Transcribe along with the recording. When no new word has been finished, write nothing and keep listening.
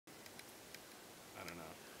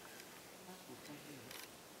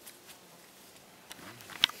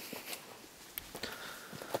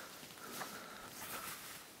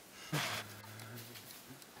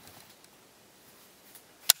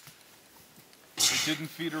didn't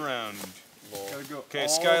feed around. Gotta go Okay, all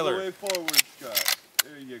Skylar. the way forward, Scott.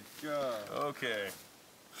 There you go. Okay.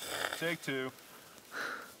 Take 2.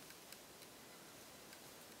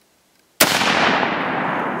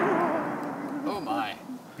 Oh my.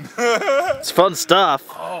 It's fun stuff.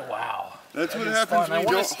 Oh wow. That's what That is happens fun. when I you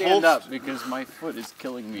want don't to stand hold up because my foot is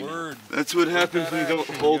killing me. Word. That's what happens that when you don't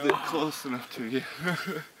action, hold yo. it close enough to you.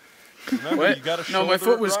 Remember, What? you gotta No, my shoulder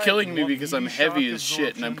foot it was right. killing You me want because I'm knee heavy shock as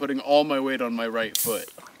shit and I'm absorption. putting all my weight on my right foot.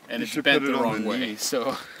 And You it's should bent put it the on wrong the way. knee.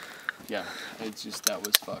 So, yeah, it's just, that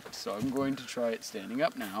was fucked. So I'm going to try it standing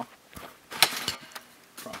up now.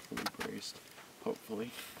 Properly braced,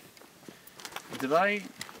 hopefully. Did I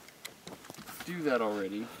do that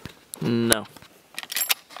already? No.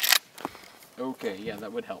 Okay, yeah,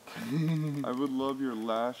 that would help. I would love your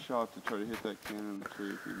last shot to try to hit that can in the tree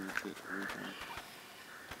if you missed it every time.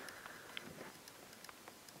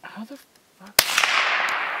 How the fuck?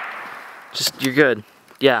 Just, you're good.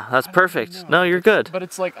 Yeah, that's perfect. No, you're good. But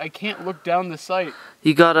it's like I can't look down the sight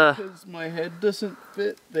You gotta... because my head doesn't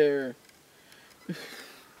fit there.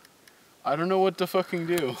 I don't know what to fucking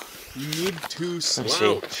do. You need to see.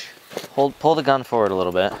 slouch. Pull the gun forward a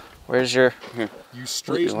little bit. Where's your... You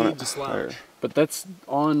straight need to slouch. But that's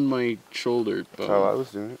on my shoulder. That's how I Bone.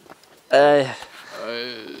 was doing it.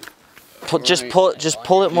 Just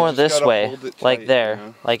pull it more just this gotta way, hold it like tight, there. you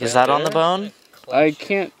know? Like, is that on the There? bone? I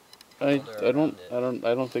can't. I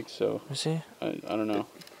don't think so. Let me see. I don't know.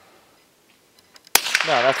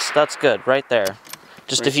 No, that's good. Right there.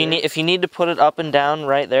 Just Right if you there? need to put it up and down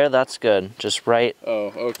right there, that's good. Just right. Oh,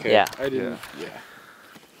 okay. Yeah. I didn't. Yeah.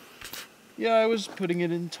 Yeah, I was putting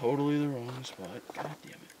it in totally the wrong spot. God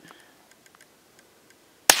damn it.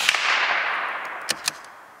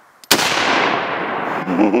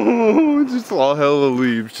 Just all hell of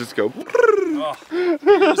leaves just go. Oh,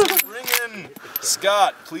 ears are ringing.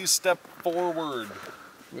 Scott, please step forward.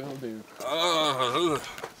 Will do. Ugh.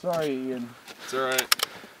 Sorry, Ian. It's alright.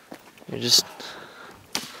 You're just...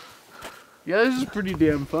 Yeah, this is pretty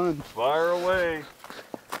damn fun. Fire away.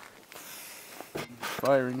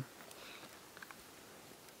 Firing.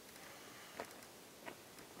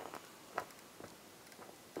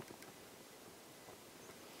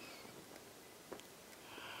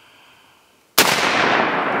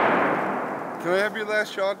 Can I have your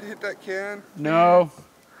last shot to hit that can? No.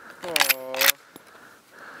 Aww.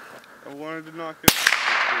 I wanted to knock it.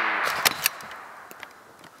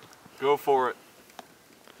 Go for it.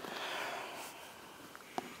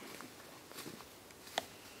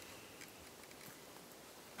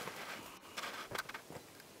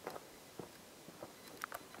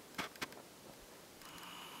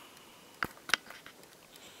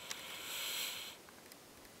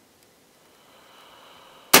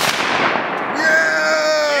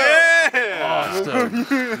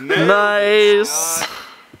 Nice!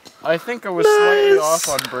 I think I was slightly off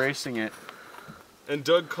on bracing it. And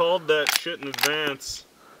Doug called that shit in advance.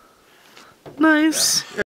 Nice!